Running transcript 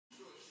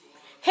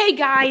Hey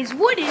guys,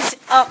 what is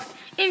up?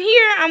 And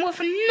here I'm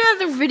with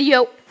another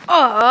video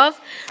of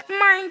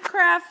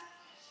Minecraft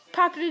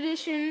Pocket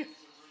Edition.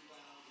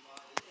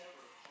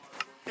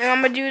 And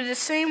I'm gonna do the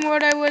same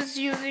word I was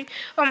using.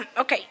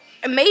 Okay.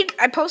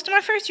 I posted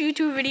my first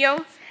YouTube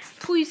video.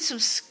 Please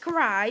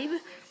subscribe,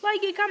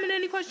 like it, comment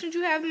any questions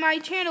you have. My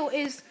channel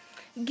is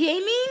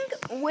Gaming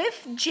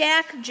with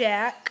Jack.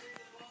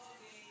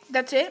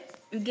 That's it.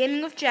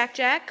 Gaming with Jack.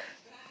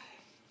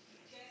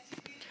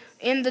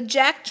 And the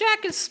Jack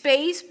is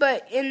space,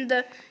 but in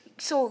the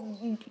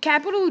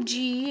capital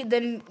G,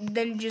 then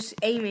just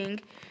aiming,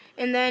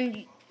 and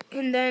then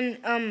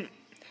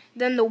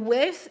the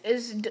width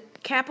is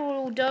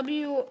capital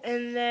W,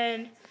 and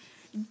then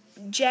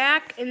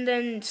Jack, and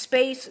then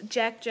space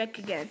Jack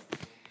again.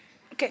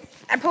 Okay,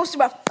 I posted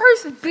my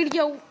first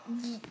video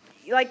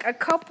like a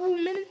couple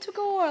minutes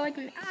ago, or like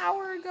an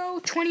hour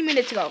ago, 20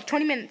 minutes ago.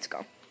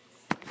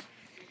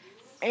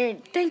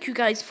 And thank you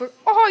guys for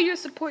all your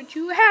support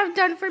you have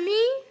done for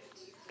me.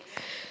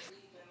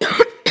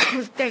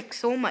 Thanks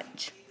so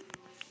much.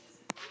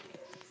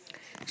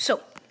 So,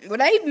 when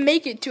I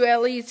make it to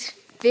at least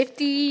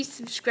 50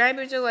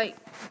 subscribers, or like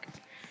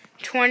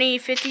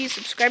 50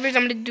 subscribers,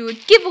 I'm going to do a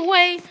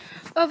giveaway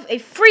of a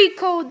free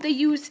code to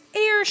use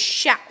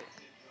AirShout.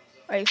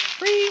 A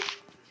free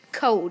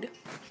code.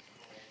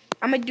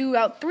 I'm going to do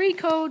out 3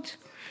 codes.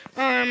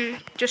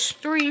 Just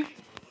 3.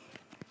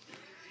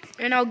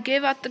 And I'll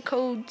give out the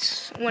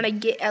codes when I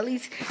get at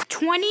least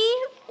 20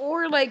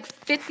 or like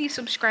 50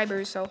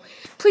 subscribers. So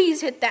please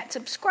hit that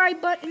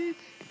subscribe button.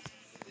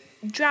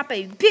 Drop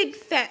a big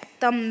fat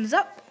thumbs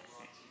up.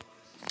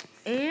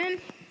 And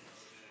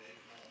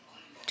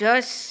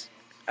just,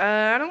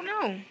 I don't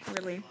know,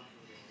 really.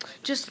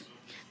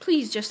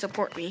 Please just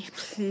support me.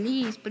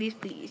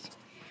 Please.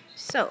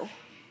 So,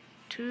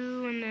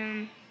 2 and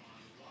then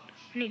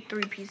I need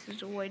 3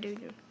 pieces of wood.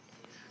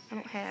 I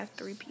don't have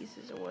 3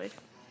 pieces of wood.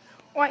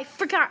 Oh, I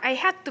forgot. I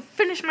have to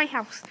finish my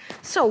house.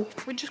 So,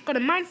 we're just going to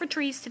mine for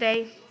trees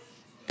today.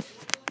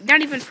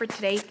 Not even for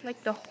today.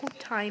 Like, the whole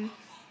time.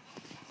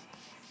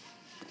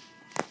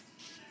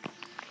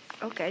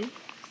 Okay.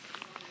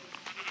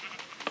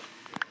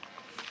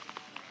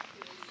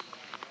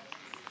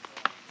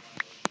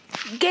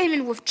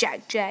 Gaming with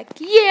Jack.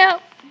 Yeah,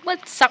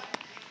 what's up?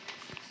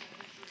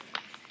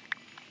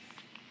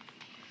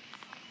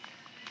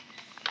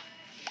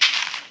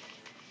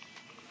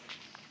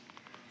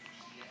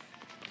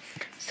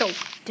 So,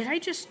 did I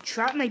just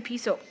drop my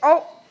piece of...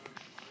 Oh!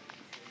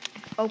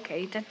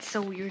 Okay, that's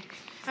so weird.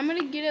 I'm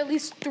gonna get at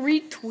least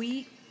 3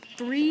 trees.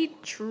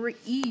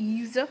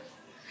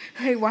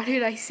 Hey, why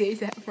did I say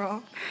that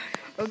wrong?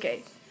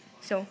 Okay,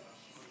 so...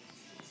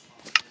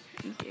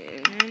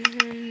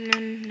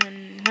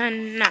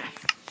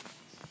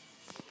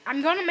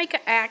 I'm gonna make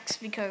an axe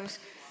because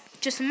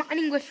just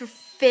mining with your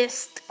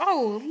fist...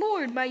 Oh,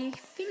 Lord, my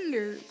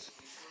fingers.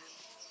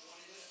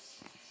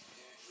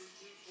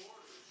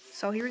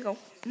 So here we go.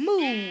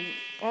 Move.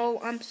 Oh,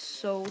 I'm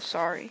so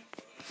sorry.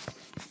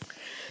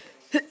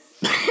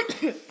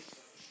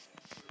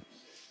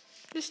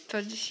 Just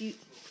touch the sheet.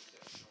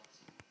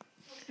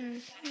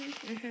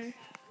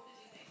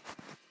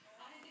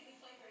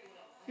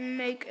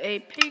 Make a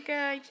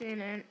pickaxe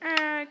and an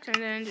axe,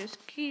 and then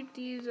just keep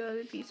these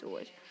other pieces of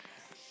wood.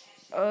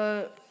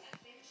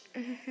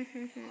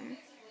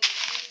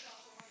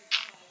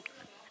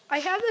 I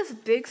have this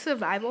big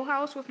survival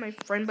house with my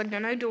friend, but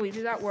then I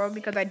deleted that world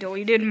because I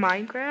deleted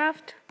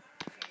Minecraft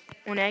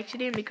on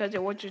accident because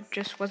it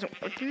just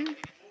wasn't working.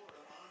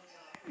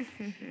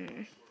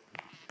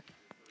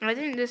 I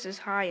think this is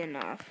high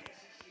enough.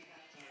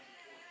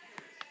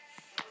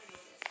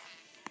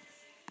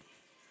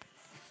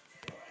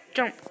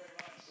 Jump.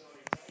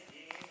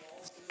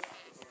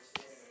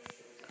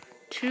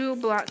 2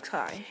 blocks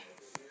high.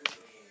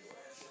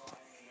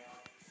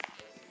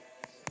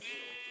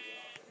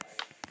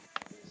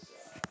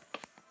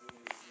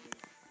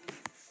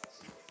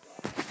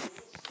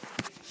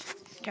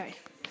 Okay.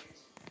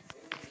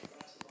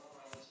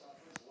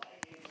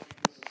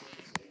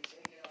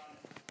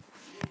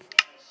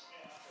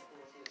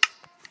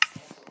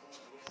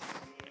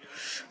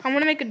 I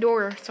want to make a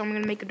door, so I'm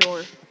going to make a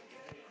door.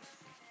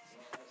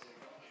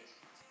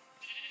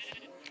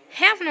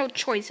 Have no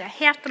choice. I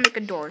have to make a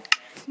door.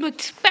 You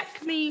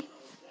expect me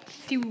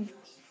to,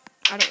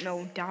 I don't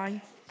know,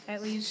 die,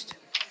 at least,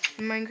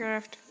 in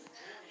Minecraft.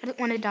 I don't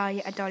want to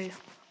die at all.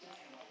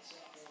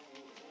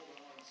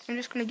 I'm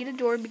just going to get a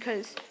door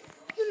because,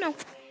 you know,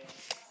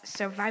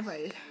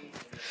 survival.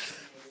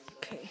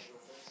 Okay.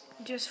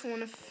 Just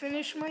want to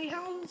finish my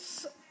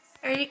house.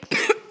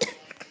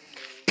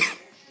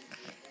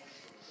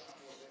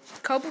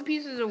 Couple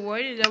pieces of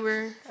wood,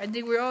 I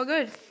think we're all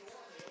good.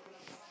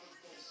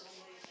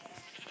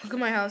 Look at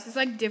my house. It's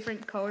like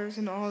different colors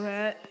and all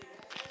that.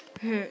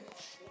 So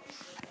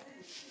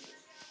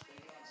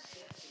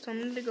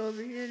I'm going to go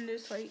over here in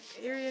this like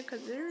area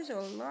because there's a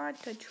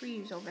lot of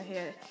trees over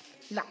here.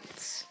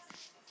 Lots.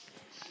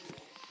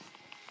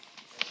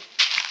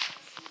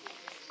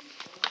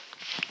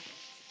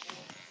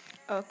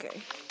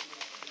 Okay.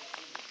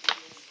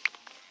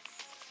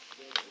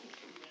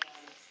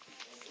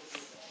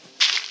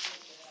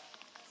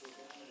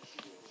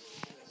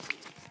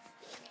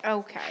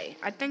 Okay,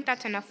 I think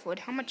that's enough wood.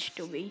 How much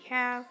do we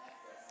have?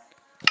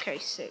 Okay,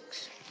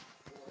 6.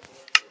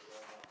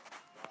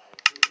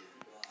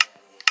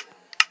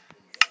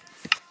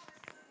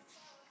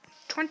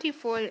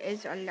 24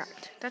 is a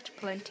lot. That's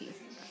plenty.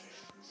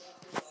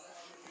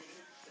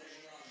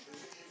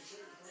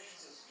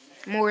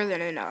 More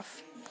than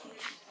enough.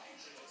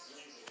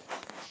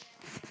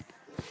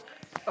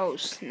 Oh,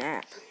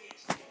 snap.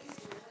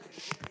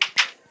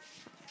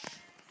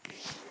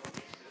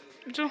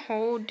 It's a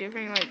whole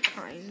different, like,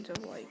 kinds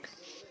of, like...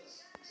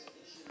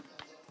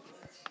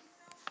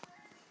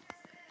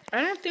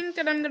 I don't think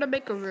that I'm gonna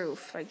make a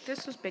roof. Like,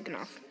 this is big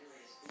enough.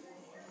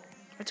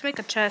 Let's make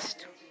a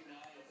chest.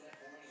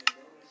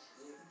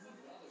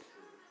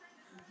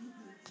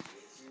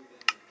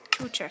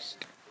 Two chests.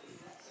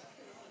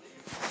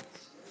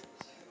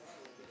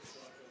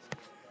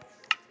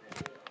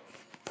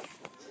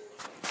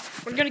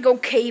 We're gonna go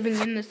caving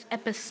in this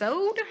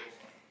episode.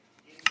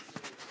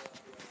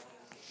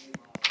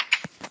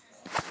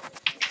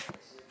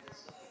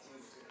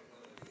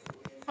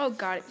 Oh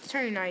god, it's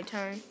turning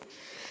nighttime.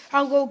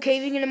 I'll go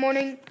caving in the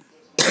morning.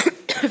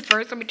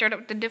 First, let me turn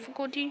up the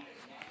difficulty.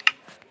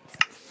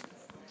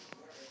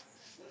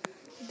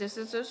 This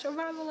is a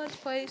survival let's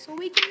play, so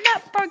we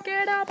cannot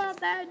forget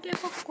about that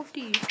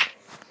difficulty.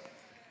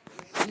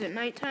 Is it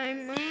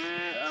nighttime?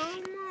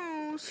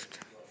 Almost.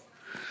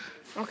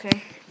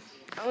 Okay,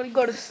 I'm gonna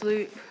go to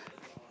sleep.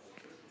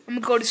 I'm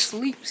gonna go to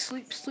sleep.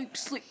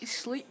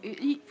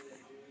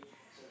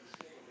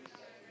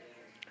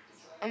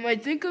 I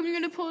think I'm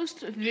gonna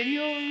post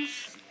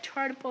videos.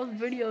 Try to post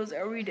videos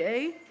every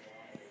day.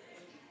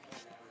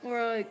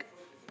 Or like,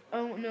 I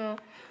don't know.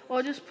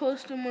 I'll just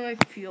post them when I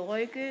feel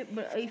like it.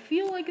 But I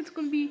feel like it's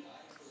gonna be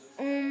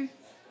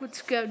with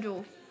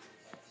schedule.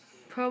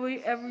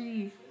 Probably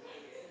every.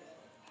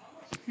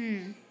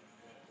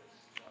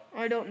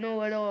 I don't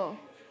know at all.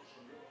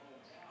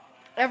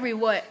 Every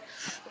what?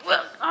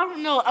 Well, I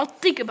don't know. I'll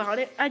think about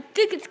it. I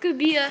think it's gonna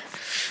be a.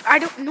 I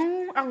don't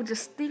know. I'll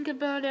just think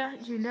about it. I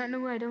do not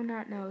know. I do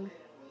not know.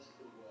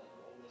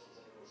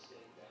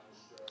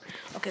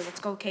 Okay, let's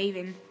go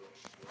caving.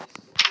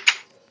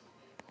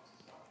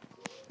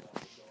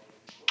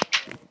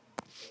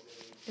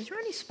 Is there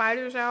any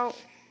spiders out?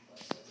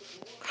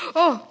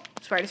 Oh,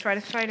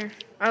 spider.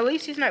 At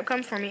least he's not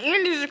coming for me.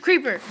 And there's a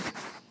creeper.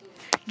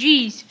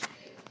 Jeez.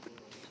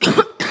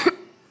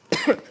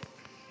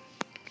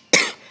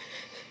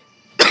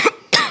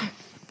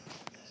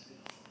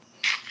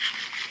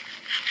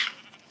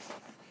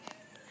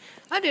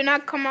 I did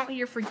not come out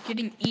here for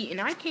getting eaten.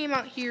 I came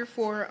out here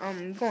for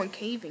going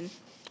caving.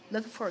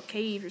 Looking for a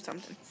cave or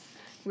something.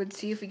 We'd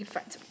see if we could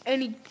find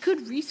any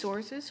good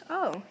resources.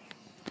 Oh,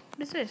 what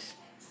is this?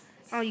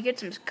 Oh, you get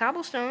some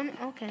cobblestone.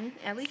 Okay,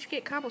 at least you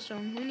get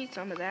cobblestone. We need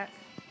some of that.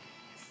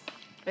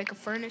 Like a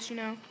furnace, you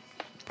know.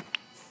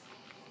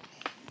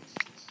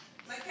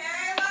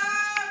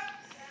 Michaela!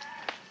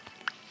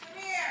 Come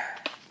here!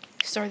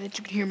 Sorry that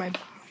you could hear my mom.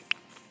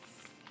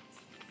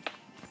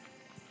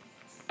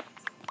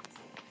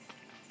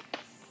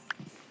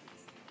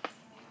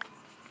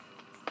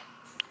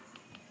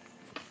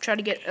 Try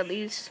to get at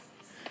least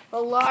a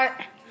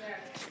lot.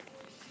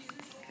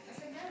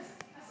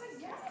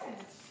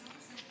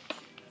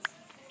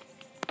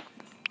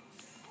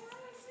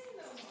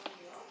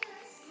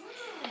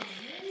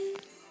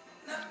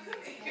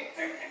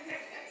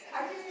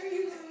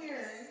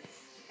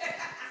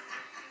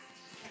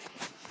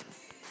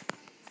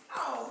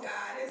 Oh,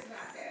 God, it's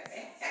not that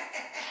bad.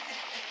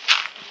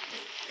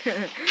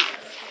 Okay.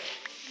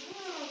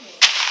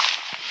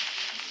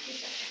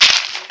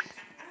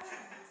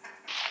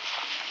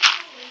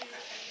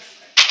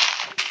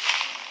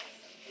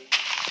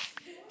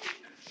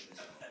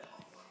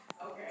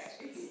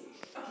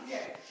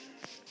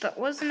 That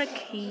wasn't a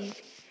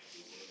cave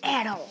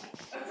at all.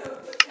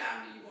 What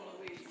time do you want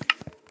to leave?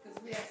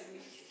 Because we have to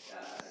meet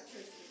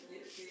Tristan to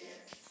get there.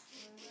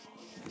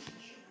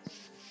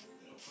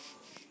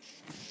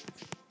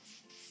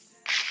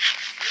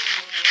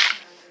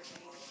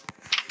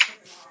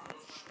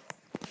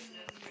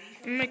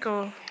 Let me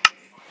go.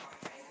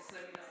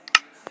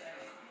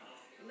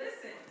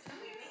 Listen.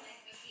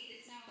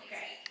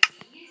 Okay.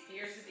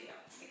 Here's the deal.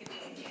 Make a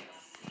deal with you.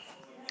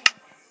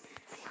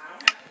 I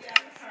don't have to get out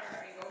of the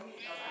car and go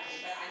meet nobody,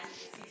 but I need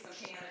to see some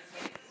parents'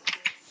 faces.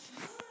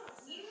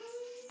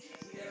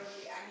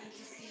 Literally, I need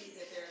to see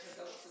that there's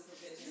adult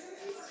supervision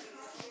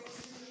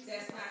in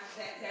that party.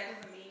 That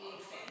doesn't mean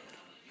anything.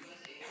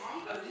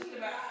 I'm just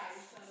about.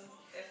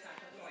 That's not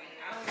the point.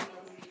 I don't even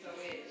know who Nico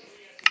is.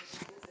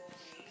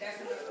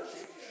 That's another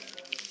thing.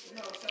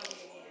 No, show me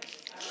again.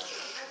 I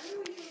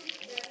really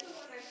think that's the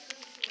one I should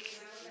have seen.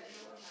 I don't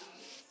know about.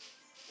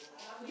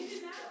 You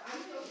did not.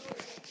 I'm so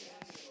good.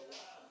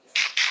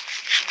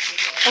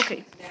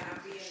 Okay. Now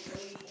I'm being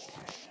really.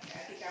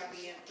 I think I'm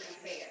being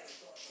pretty fair.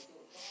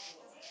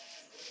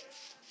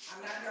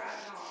 I'm not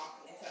driving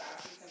off until I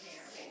see some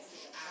parent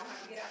faces. I don't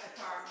have to get out the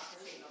car. I'm not going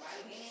to shake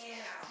nobody's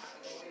hand. I don't have to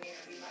go in there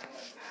and be like,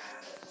 what's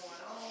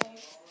going on?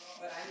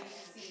 But I need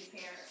to see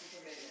parent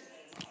supervision.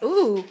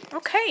 Ooh,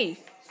 okay.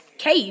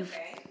 Cave.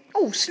 Okay?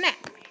 Oh,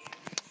 snap.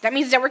 That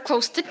means that we're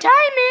close to diamond.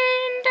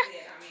 I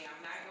mean,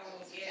 I'm not going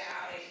to get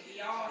out and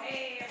be all,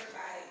 hey,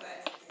 everybody,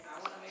 but I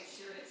want to make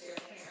sure that their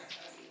parents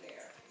going to be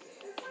there.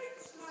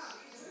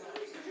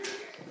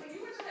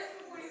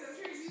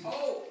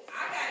 Oh,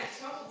 I got in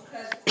trouble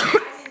because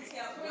I didn't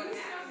tell what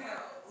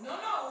happened.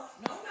 No.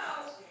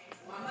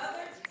 My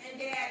mother and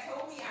dad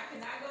told me I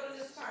could not go to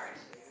this party.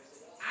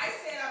 I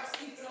said I was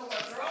sleeping over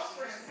a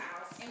girlfriend's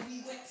house, and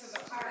we went to the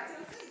party.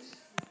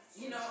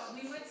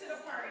 We went to the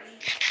party,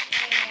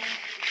 and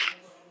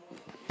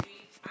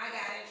I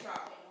got in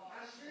trouble.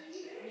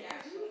 Yeah.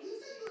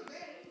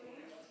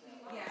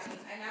 Yeah,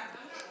 and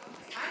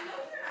I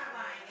know you're not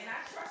lying, and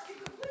I trust you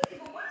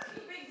completely, but what's the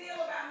big deal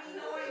about me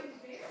knowing?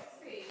 I'm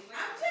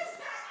not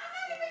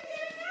even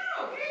getting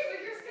out. Okay,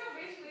 but you're still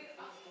basically,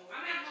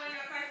 I'm not going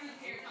outside to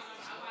your parents.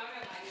 Why would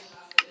I lie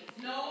about this?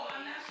 No,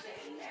 I'm not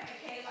saying that,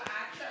 Michaela.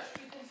 I trust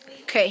you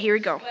completely. Okay, here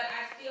we go. But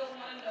I still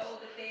want to know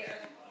that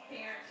there's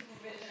parent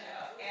supervision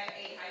at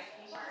a high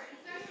school party.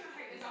 It's not even a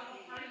high, it's not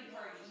a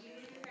party. You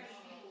just have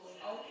people.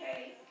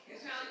 Okay.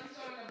 It's not like you're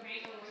throwing a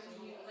banquet with some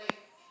people, like,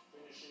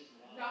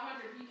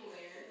 100 people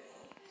there.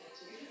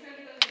 It's just gonna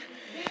be like,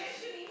 then it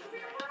shouldn't even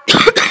be a problem.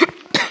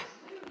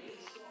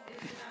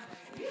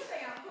 You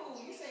say I'm cool.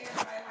 You say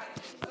everybody like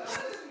me. So what's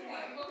the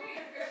point?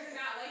 Okay, if you're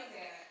not like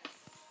that.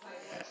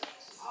 Like what?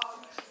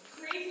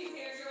 Crazy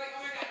parents, you're like,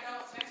 oh my god,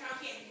 no, my child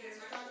can't do this,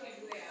 my child can't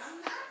do that. I'm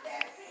not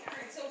that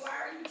parent, so why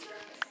are you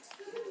tripping?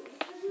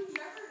 Because you've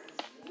never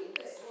do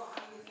this. Well,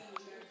 obviously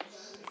you've never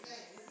done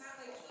this. It's not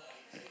like,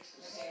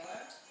 Michaela,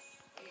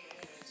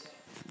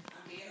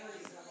 I'm being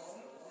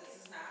reasonable.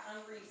 This is not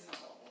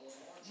unreasonable.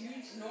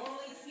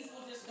 Normally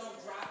people just don't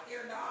drop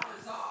their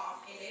daughters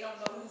off and they don't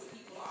know who the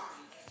people are.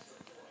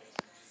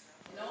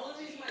 And the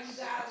only reason why you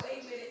got away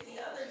with it the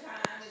other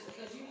time is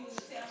because you didn't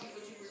even tell me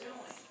what you were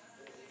doing.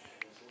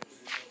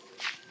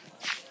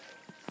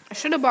 I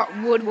should have brought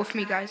wood with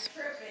me, guys.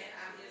 I'm tripping.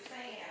 I'm just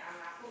saying I'm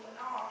not pulling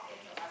off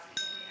until I see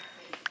some parent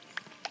faces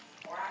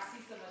or I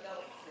see some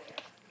adults there.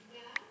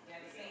 You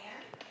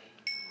understand?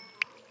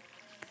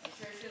 And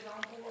Trisha's on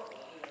board with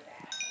me with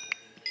that.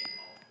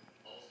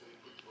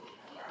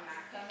 I'm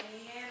not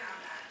coming in.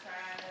 I'm not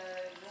trying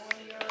to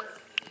ruin your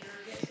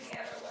get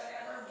together,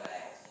 whatever.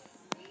 But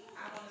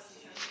I want to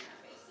see some parent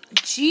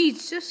faces.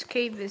 Jeez, this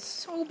cave is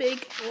so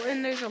big,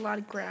 and there's a lot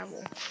of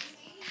gravel.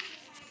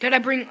 Did I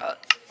bring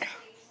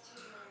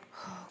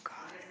Oh,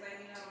 God. Just let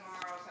me know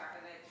tomorrow so I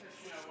can let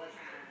Trisha know what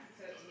time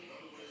to meet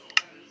me.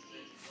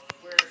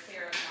 Where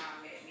Sarah's mom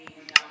met me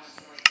when y'all went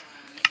to North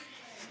Carolina.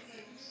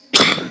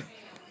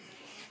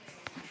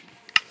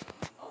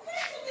 Okay,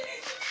 so then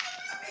it's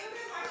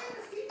I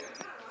never seen it.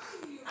 I'm not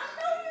lying to you. I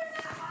know you're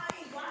not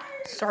lying. Why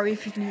are you Sorry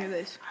if you can hear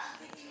this. I'm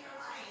thinking you're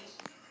lying.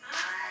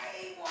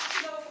 I want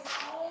to know for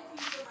my own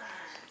peace of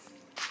mind.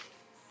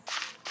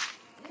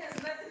 It has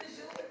nothing to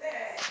do with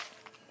that.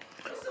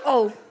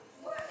 Oh.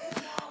 What is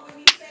wrong with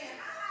me saying,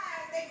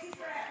 hi, thank you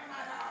for having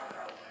my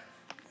daughter over?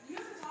 You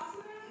have to talk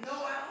to them?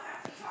 No, I don't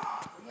have to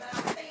talk. But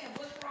I'm saying,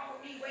 what's wrong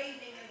with me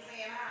waving and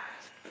saying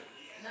hi?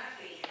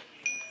 Nothing.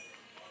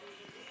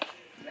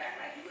 You act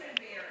like you're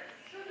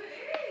embarrassed. Because it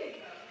is.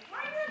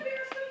 Why are you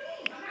embarrassed with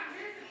me? I'm not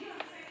embarrassed with you.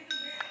 I'm saying it's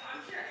embarrassed.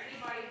 I'm sure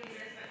anybody would be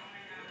embarrassed, like, oh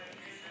my god,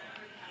 like,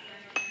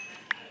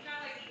 it's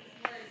not like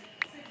we're in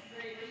 6th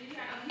grade where you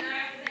have I'm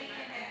not saying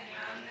that.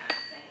 I'm not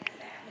saying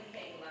that,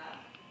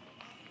 Michaela.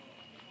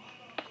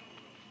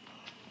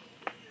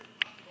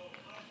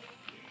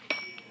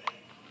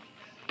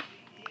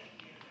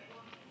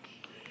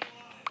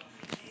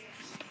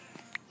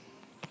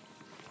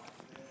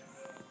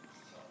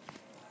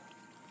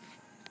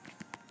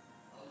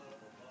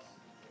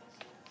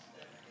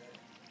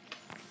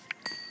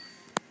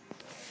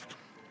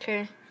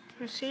 Okay,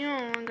 let's see how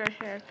long I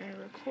have been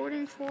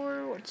recording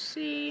for. Let's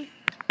see.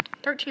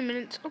 13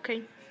 minutes.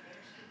 Okay.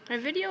 My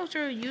videos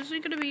are usually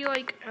going to be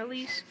like at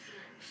least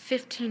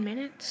 15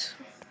 minutes.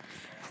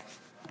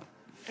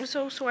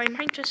 So I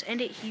might just end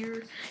it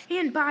here.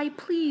 And bye.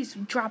 Please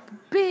drop a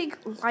big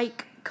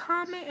like,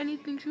 comment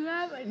anything you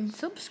have, and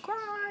subscribe.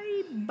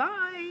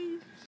 Bye.